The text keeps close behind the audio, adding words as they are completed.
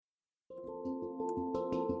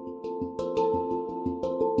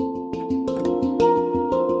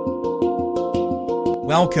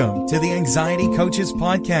Welcome to the Anxiety Coaches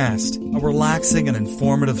Podcast, a relaxing and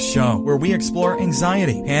informative show where we explore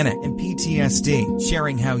anxiety, panic, and PTSD,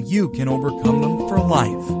 sharing how you can overcome them for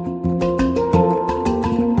life.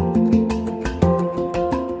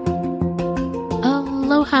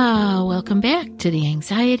 Aloha! Welcome back to the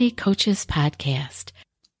Anxiety Coaches Podcast.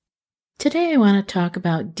 Today I want to talk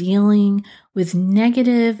about dealing with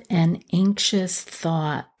negative and anxious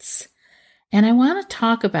thoughts. And I want to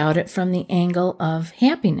talk about it from the angle of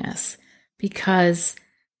happiness, because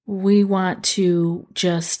we want to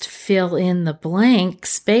just fill in the blank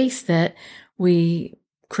space that we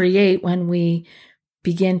create when we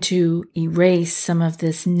begin to erase some of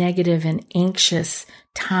this negative and anxious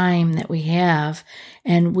time that we have.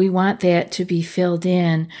 And we want that to be filled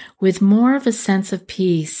in with more of a sense of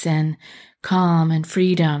peace and calm and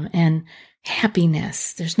freedom and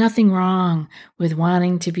happiness. There's nothing wrong with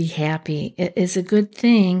wanting to be happy. It is a good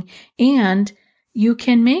thing, and you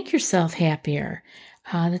can make yourself happier.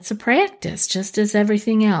 It's a practice, just as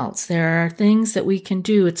everything else. There are things that we can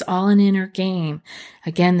do. It's all an inner game.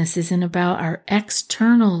 Again, this isn't about our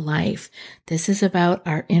external life. This is about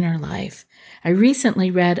our inner life. I recently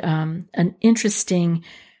read an interesting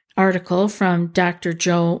article from Dr.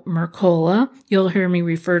 Joe Mercola. You'll hear me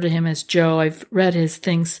refer to him as Joe. I've read his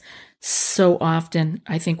things so often.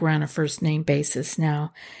 I think we're on a first name basis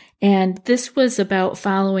now. And this was about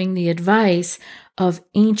following the advice of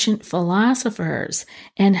ancient philosophers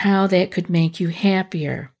and how that could make you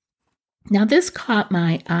happier. Now, this caught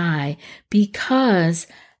my eye because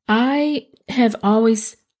I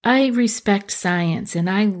respect science, and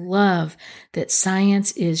I love that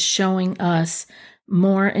science is showing us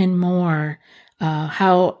more and more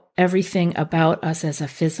how everything about us as a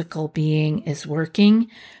physical being is working.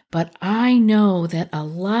 But I know that a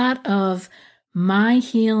lot of my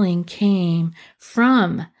healing came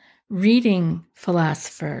from reading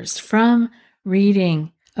philosophers, from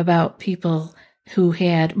reading about people who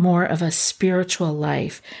had more of a spiritual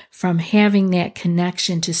life, from having that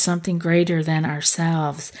connection to something greater than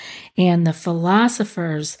ourselves. And the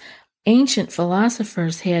philosophers, ancient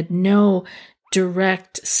philosophers, had no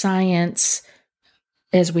direct science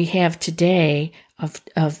as we have today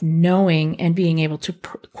of knowing and being able to,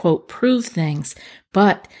 quote, prove things,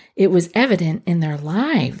 but it was evident in their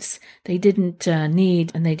lives. They didn't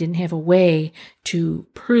need, and they didn't have a way to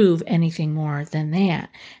prove anything more than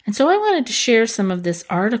that. And so I wanted to share some of this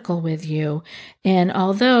article with you. And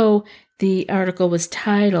although the article was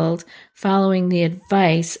titled, "Following the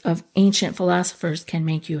Advice of Ancient Philosophers Can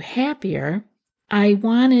Make You Happier," I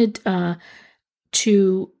wanted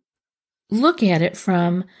to look at it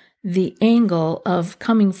from the angle of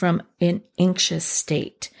coming from an anxious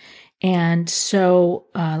state. And so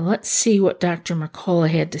let's see what Dr. Mercola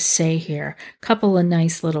had to say here. A couple of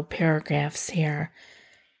nice little paragraphs here.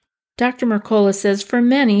 Dr. Mercola says, "For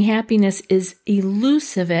many, happiness is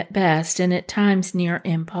elusive at best and at times near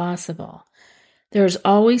impossible. There's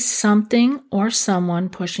always something or someone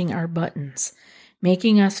pushing our buttons,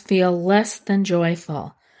 making us feel less than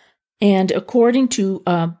joyful." And according to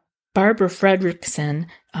Barbara Fredrickson,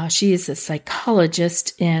 she is a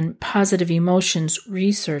psychologist and positive emotions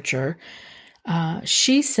researcher.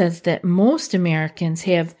 She says that most Americans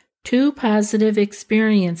have 2 positive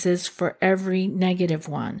experiences for every negative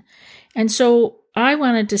one. And so I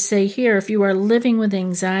wanted to say here, if you are living with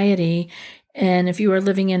anxiety and if you are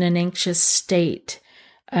living in an anxious state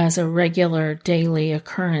as a regular daily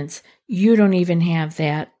occurrence, you don't even have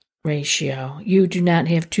that ratio. You do not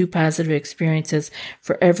have 2 positive experiences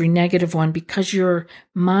for every negative one, because your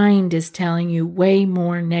mind is telling you way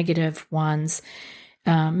more negative ones.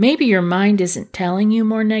 Maybe your mind isn't telling you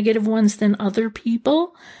more negative ones than other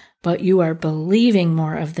people, but you are believing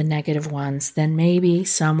more of the negative ones than maybe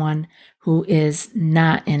someone who is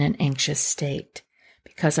not in an anxious state.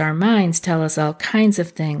 Because our minds tell us all kinds of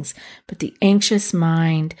things, but the anxious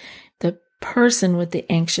mind, the person with the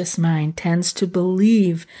anxious mind, tends to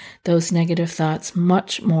believe those negative thoughts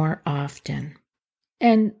much more often.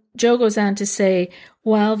 And Joe goes on to say,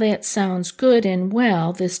 while that sounds good and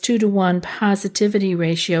well, this 2-to-1 positivity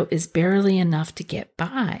ratio is barely enough to get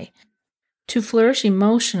by. To flourish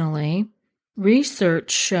emotionally, research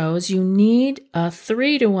shows you need a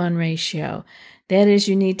 3-to-1 ratio. That is,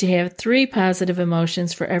 you need to have 3 positive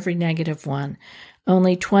emotions for every negative one.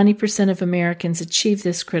 Only 20% of Americans achieve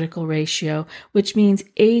this critical ratio, which means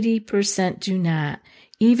 80% do not.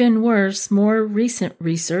 Even worse, more recent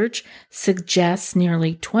research suggests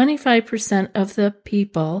nearly 25% of the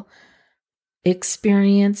people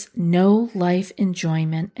experience no life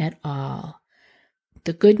enjoyment at all.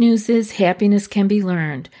 The good news is happiness can be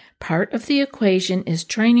learned. Part of the equation is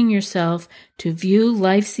training yourself to view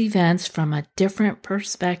life's events from a different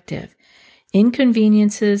perspective.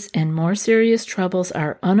 Inconveniences and more serious troubles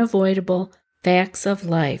are unavoidable facts of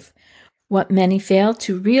life. What many fail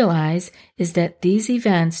to realize is that these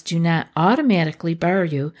events do not automatically bar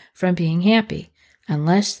you from being happy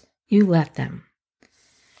unless you let them.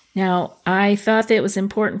 Now, I thought that it was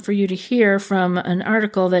important for you to hear from an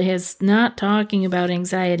article that is not talking about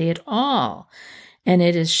anxiety at all, and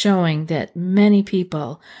it is showing that many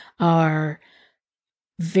people are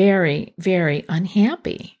very, very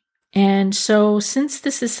unhappy. And so since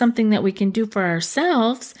this is something that we can do for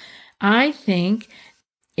ourselves, I think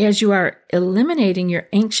as you are eliminating your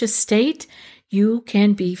anxious state, you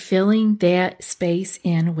can be filling that space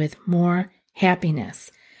in with more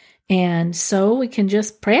happiness. And so we can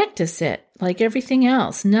just practice it like everything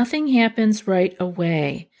else. Nothing happens right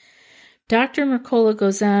away. Dr. Mercola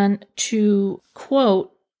goes on to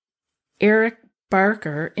quote Eric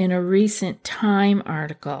Barker in a recent Time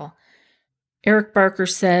article. Eric Barker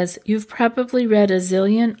says, "You've probably read a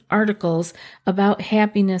zillion articles about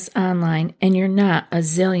happiness online, and you're not a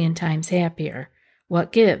zillion times happier.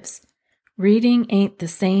 What gives? Reading ain't the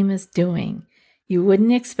same as doing. You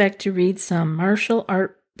wouldn't expect to read some martial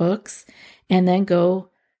art books and then go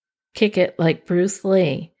kick it like Bruce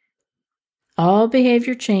Lee. All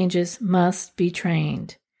behavior changes must be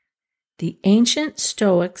trained." The ancient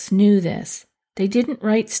Stoics knew this. They didn't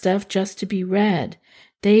write stuff just to be read.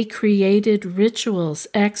 They created rituals,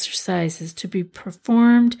 exercises to be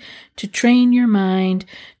performed to train your mind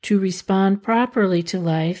to respond properly to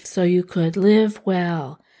life so you could live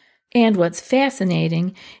well. And what's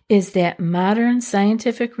fascinating is that modern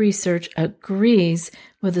scientific research agrees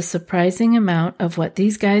with a surprising amount of what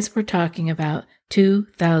these guys were talking about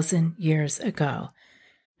 2,000 years ago.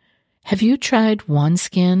 Have you tried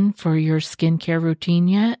OneSkin for your skincare routine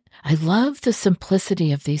yet? I love the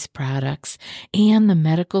simplicity of these products and the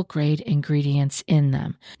medical-grade ingredients in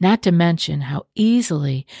them, not to mention how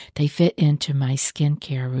easily they fit into my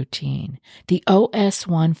skincare routine. The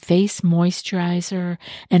OS1 Face Moisturizer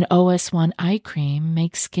and OS1 Eye Cream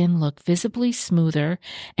make skin look visibly smoother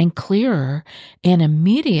and clearer and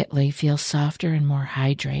immediately feel softer and more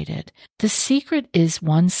hydrated. The secret is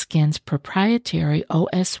OneSkin's proprietary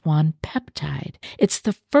OS1 peptide. It's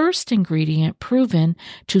the first ingredient proven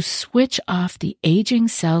to switch off the aging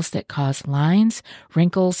cells that cause lines,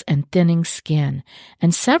 wrinkles, and thinning skin,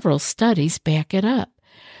 and several studies back it up.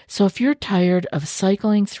 So if you're tired of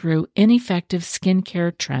cycling through ineffective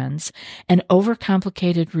skincare trends and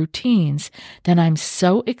overcomplicated routines, then I'm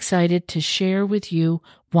so excited to share with you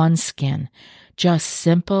OneSkin, just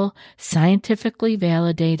simple, scientifically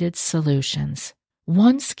validated solutions.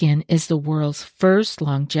 OneSkin is the world's first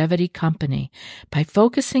longevity company. By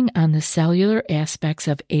focusing on the cellular aspects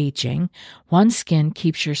of aging, OneSkin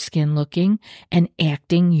keeps your skin looking and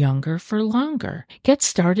acting younger for longer. Get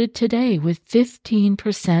started today with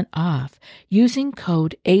 15% off using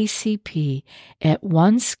code ACP at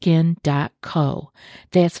oneskin.co.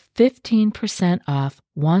 That's 15% off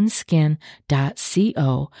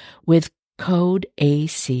oneskin.co with code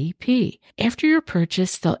ACP. After your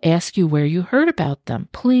purchase, they'll ask you where you heard about them.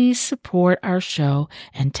 Please support our show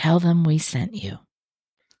and tell them we sent you.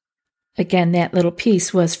 Again, that little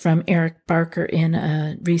piece was from Eric Barker in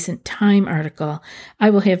a recent Time article. I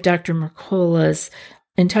will have Dr. Mercola's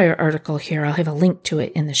entire article here. I'll have a link to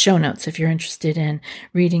it in the show notes if you're interested in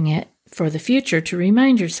reading it for the future to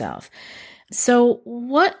remind yourself. So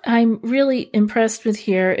what I'm really impressed with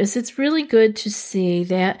here is it's really good to see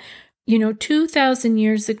that 2,000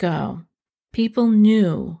 years ago, people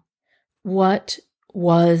knew what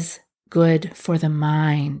was good for the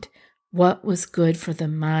mind, what was good for the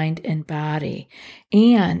mind and body.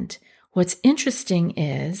 And what's interesting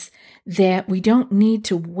is that we don't need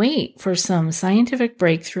to wait for some scientific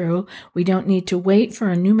breakthrough. We don't need to wait for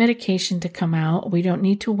a new medication to come out. We don't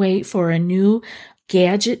need to wait for a new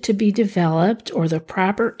gadget to be developed or the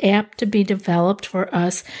proper app to be developed for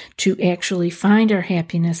us to actually find our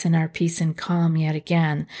happiness and our peace and calm yet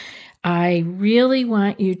again. I really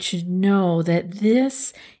want you to know that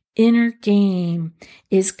this inner game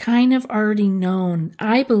is kind of already known.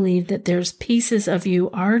 I believe that there's pieces of you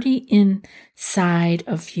already inside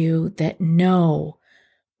of you that know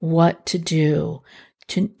what to do,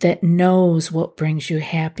 that knows what brings you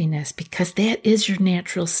happiness, because that is your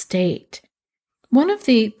natural state. One of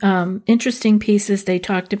the interesting pieces they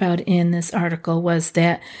talked about in this article was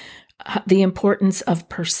that the importance of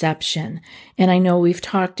perception. And I know we've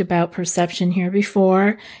talked about perception here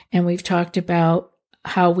before, and we've talked about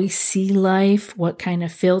how we see life, what kind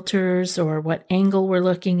of filters or what angle we're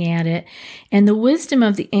looking at it. And the wisdom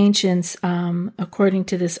of the ancients, according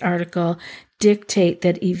to this article, dictate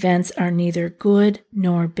that events are neither good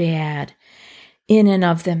nor bad in and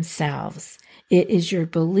of themselves. It is your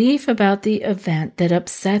belief about the event that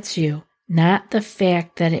upsets you, not the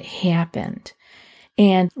fact that it happened.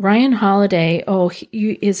 And Ryan Holiday,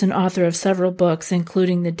 he is an author of several books,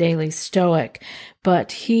 including The Daily Stoic,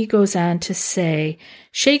 but he goes on to say,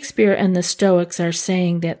 Shakespeare and the Stoics are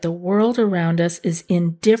saying that the world around us is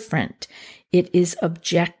indifferent. It is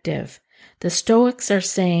objective. The Stoics are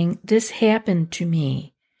saying, this happened to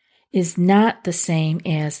me, is not the same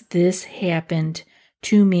as this happened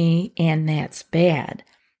to me and that's bad.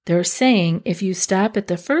 They're saying if you stop at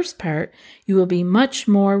the first part, you will be much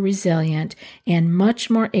more resilient and much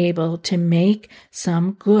more able to make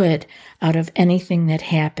some good out of anything that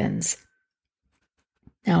happens.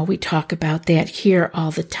 Now, we talk about that here all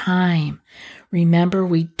the time. Remember,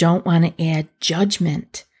 we don't want to add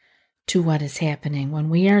judgment to what is happening. When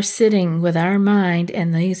we are sitting with our mind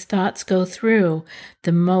and these thoughts go through,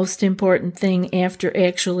 the most important thing after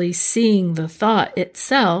actually seeing the thought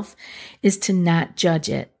itself is to not judge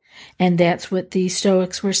it. And that's what the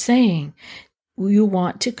Stoics were saying. You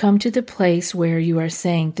want to come to the place where you are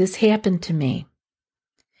saying, this happened to me.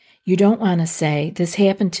 You don't want to say, this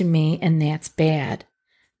happened to me and that's bad.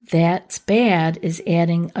 That's bad is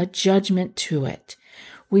adding a judgment to it.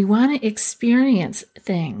 We want to experience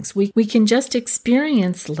things. We can just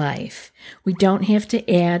experience life. We don't have to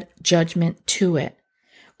add judgment to it,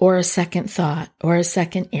 or a second thought, or a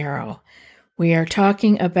second arrow. We are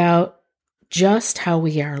talking about just how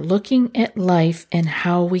we are looking at life and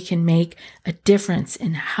how we can make a difference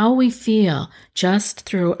in how we feel just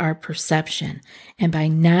through our perception and by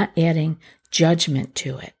not adding judgment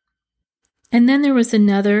to it. And then there was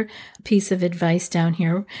another piece of advice down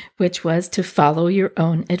here, which was to follow your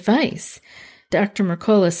own advice. Dr.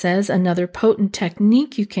 Mercola says another potent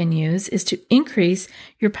technique you can use is to increase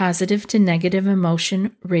your positive to negative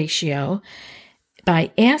emotion ratio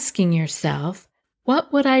by asking yourself,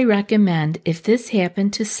 what would I recommend if this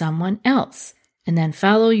happened to someone else? And then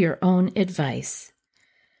follow your own advice.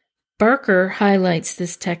 Barker highlights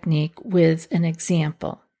this technique with an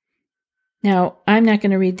example. Now, I'm not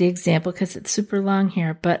going to read the example because it's super long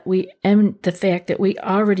here, but the fact that we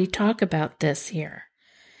already talk about this here.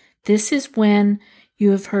 This is when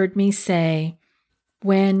you have heard me say,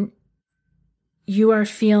 when you are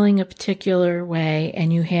feeling a particular way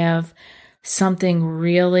and you have something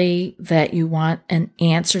really that you want an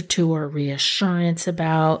answer to or reassurance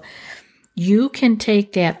about, you can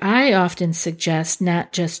take that. I often suggest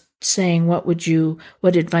not just saying what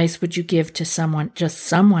advice would you give to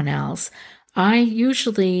someone else. I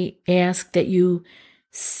usually ask that you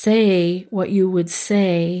say what you would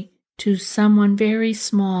say to someone very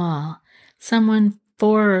small, someone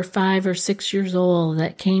 4 or 5 or 6 years old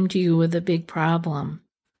that came to you with a big problem.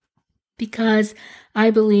 Because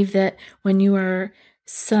I believe that when you are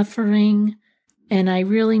suffering, and I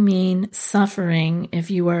really mean suffering,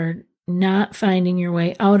 if you are not finding your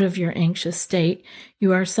way out of your anxious state,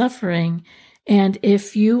 you are suffering. And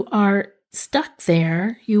if you are stuck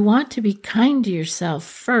there, you want to be kind to yourself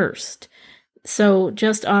first. So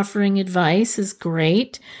just offering advice is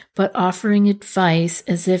great, but offering advice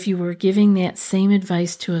as if you were giving that same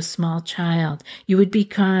advice to a small child. You would be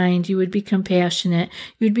kind, you would be compassionate,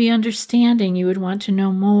 you would be understanding, you would want to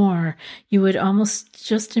know more, you would almost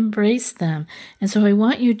just embrace them. And so I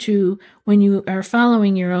want you to, when you are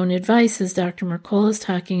following your own advice, as Dr. Mercola is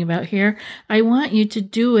talking about here, I want you to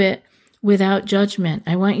do it without judgment.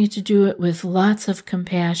 I want you to do it with lots of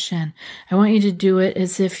compassion. I want you to do it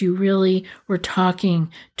as if you really were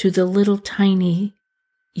talking to the little tiny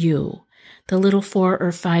you, the little 4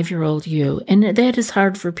 or 5-year-old you. And that is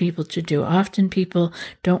hard for people to do. Often people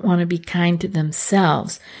don't want to be kind to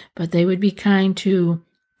themselves, but they would be kind to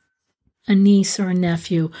a niece or a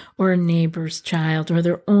nephew or a neighbor's child or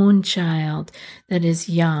their own child that is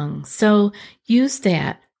young. So use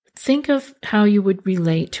that. Think of how you would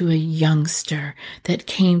relate to a youngster that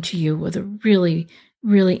came to you with a really,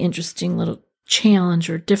 really interesting little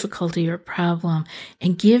challenge or difficulty or problem,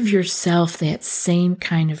 and give yourself that same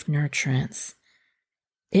kind of nurturance.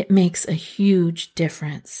 It makes a huge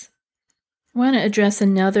difference. I want to address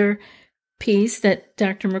another piece that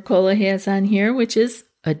Dr. Mercola has on here, which is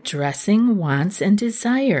addressing wants and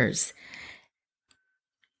desires.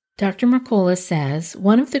 Dr. Mercola says,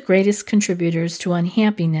 one of the greatest contributors to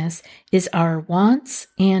unhappiness is our wants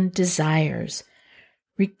and desires,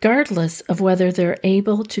 regardless of whether they're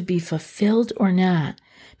able to be fulfilled or not,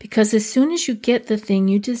 because as soon as you get the thing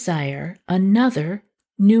you desire, another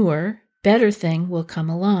newer, better thing will come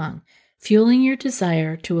along, fueling your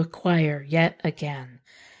desire to acquire yet again.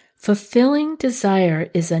 Fulfilling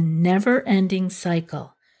desire is a never-ending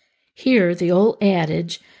cycle. Here, the old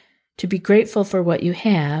adage, to be grateful for what you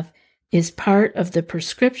have, is part of the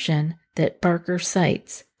prescription that Barker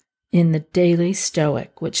cites in the Daily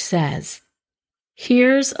Stoic, which says,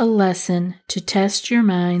 "Here's a lesson to test your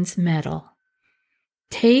mind's mettle.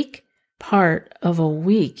 Take part of a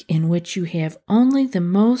week in which you have only the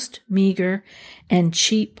most meager and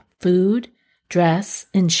cheap food, dress,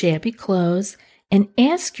 and shabby clothes, and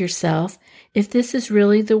ask yourself if this is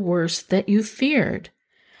really the worst that you feared."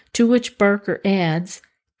 To which Barker adds,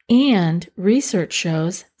 and research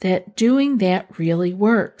shows that doing that really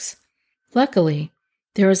works. Luckily,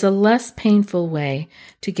 there is a less painful way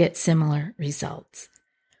to get similar results.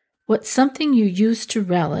 What's something you used to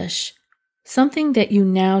relish, something that you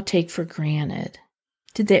now take for granted?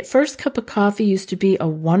 Did that first cup of coffee used to be a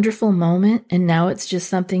wonderful moment and now it's just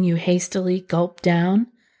something you hastily gulp down?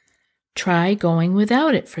 Try going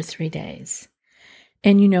without it for 3 days.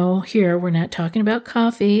 And here we're not talking about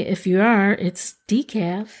coffee. If you are, it's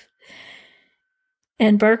decaf.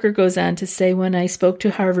 And Barker goes on to say, when I spoke to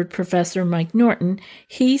Harvard professor Mike Norton,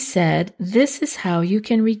 he said, this is how you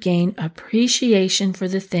can regain appreciation for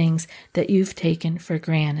the things that you've taken for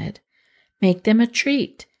granted. Make them a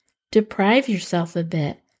treat. Deprive yourself a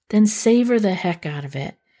bit, then savor the heck out of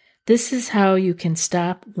it. This is how you can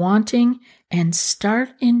stop wanting and start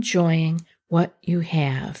enjoying what you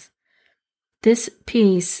have. This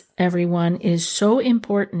piece, everyone, is so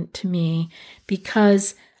important to me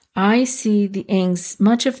because I see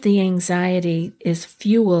much of the anxiety is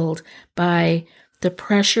fueled by the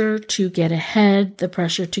pressure to get ahead, the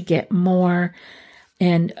pressure to get more,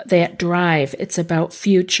 and that drive. It's about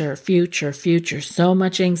future, future, future. So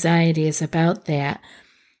much anxiety is about that.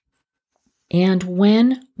 And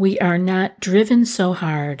when we are not driven so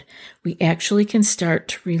hard, we actually can start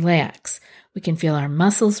to relax. We can feel our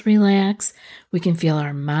muscles relax. We can feel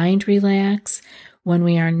our mind relax when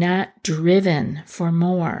we are not driven for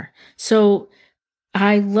more. So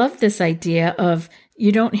I love this idea of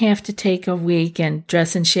you don't have to take a week and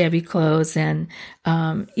dress in shabby clothes and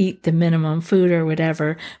eat the minimum food or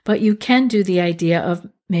whatever, but you can do the idea of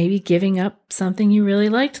maybe giving up something you really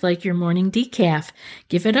liked, like your morning decaf.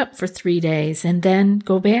 Give it up for 3 days and then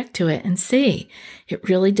go back to it and see. It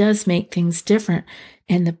really does make things different.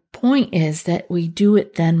 And the point is that we do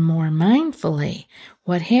it then more mindfully.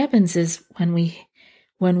 What happens is when we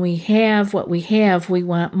have what we have, we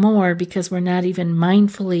want more because we're not even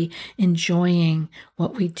mindfully enjoying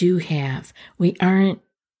what we do have. We aren't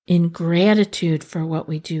in gratitude for what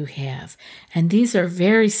we do have. And these are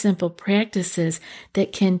very simple practices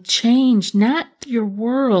that can change not your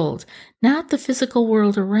world, not the physical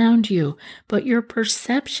world around you, but your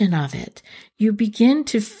perception of it. You begin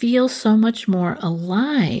to feel so much more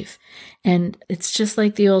alive. And it's just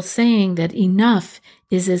like the old saying that enough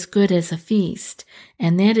is as good as a feast.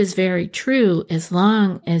 And that is very true as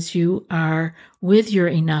long as you are with your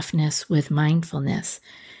enoughness with mindfulness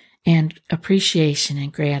and appreciation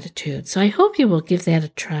and gratitude. So I hope you will give that a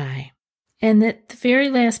try. And that the very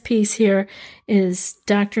last piece here is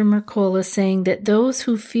Dr. Mercola saying that those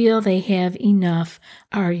who feel they have enough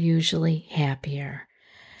are usually happier.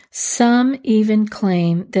 Some even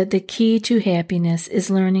claim that the key to happiness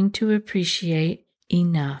is learning to appreciate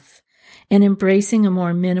enough and embracing a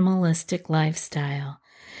more minimalistic lifestyle.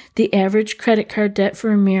 The average credit card debt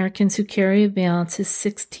for Americans who carry a balance is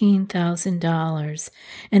 $16,000,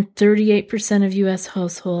 and 38% of U.S.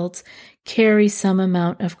 households carry some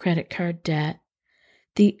amount of credit card debt.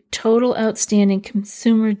 The total outstanding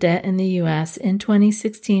consumer debt in the U.S. in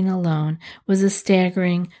 2016 alone was a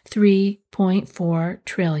staggering $3.4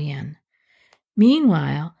 trillion.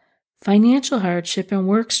 Meanwhile, financial hardship and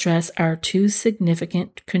work stress are two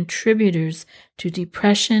significant contributors to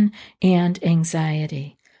depression and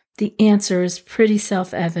anxiety. The answer is pretty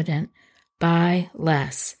self-evident: buy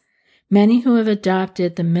less. Many who have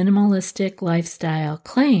adopted the minimalistic lifestyle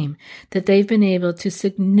claim that they've been able to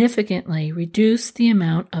significantly reduce the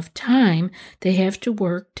amount of time they have to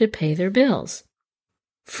work to pay their bills,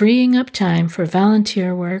 freeing up time for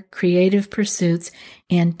volunteer work, creative pursuits,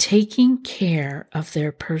 and taking care of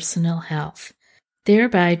their personal health,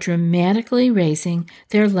 thereby dramatically raising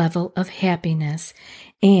their level of happiness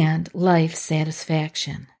and life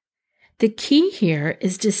satisfaction. The key here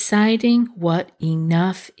is deciding what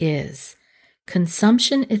enough is.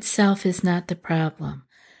 Consumption itself is not the problem.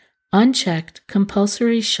 Unchecked,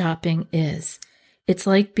 compulsory shopping is. It's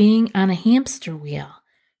like being on a hamster wheel.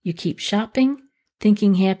 You keep shopping,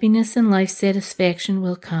 thinking happiness and life satisfaction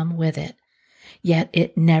will come with it. yet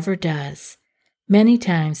it never does. Many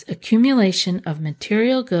times, accumulation of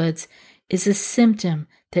material goods is a symptom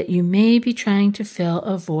that you may be trying to fill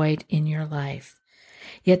a void in your life.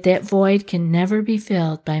 Yet that void can never be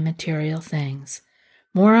filled by material things.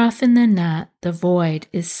 More often than not, the void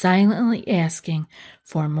is silently asking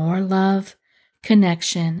for more love,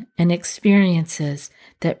 connection, and experiences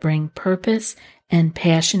that bring purpose and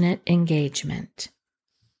passionate engagement.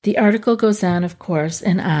 The article goes on, of course,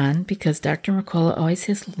 and on, because Dr. Mercola always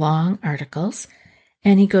has long articles,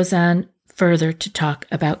 and he goes on further to talk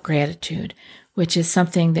about gratitude, which is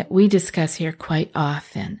something that we discuss here quite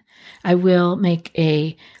often. I will make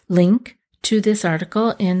a link to this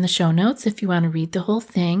article in the show notes if you want to read the whole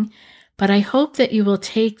thing, but I hope that you will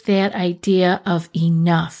take that idea of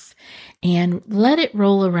enough and let it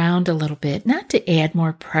roll around a little bit, not to add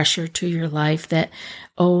more pressure to your life that,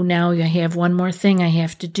 oh, now I have one more thing I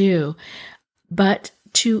have to do, but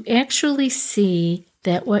to actually see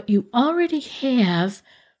that what you already have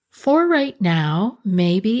for right now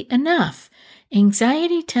may be enough.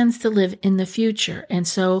 Anxiety tends to live in the future, and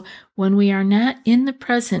so when we are not in the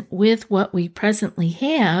present with what we presently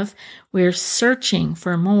have, we're searching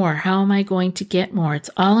for more. How am I going to get more? It's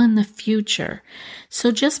all in the future.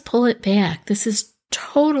 So just pull it back. This is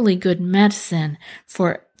totally good medicine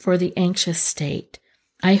for the anxious state.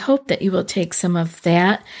 I hope that you will take some of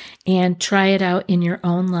that and try it out in your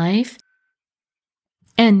own life.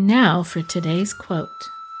 And now for today's quote.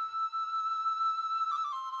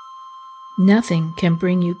 Nothing can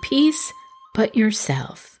bring you peace but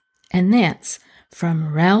yourself. And that's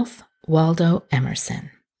from Ralph Waldo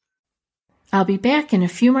Emerson. I'll be back in a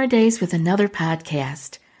few more days with another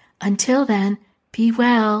podcast. Until then, be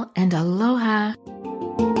well and aloha.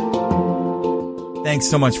 Thanks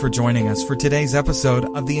so much for joining us for today's episode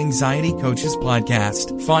of the Anxiety Coaches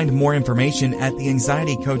Podcast. Find more information at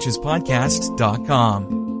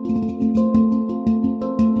theanxietycoachespodcast.com.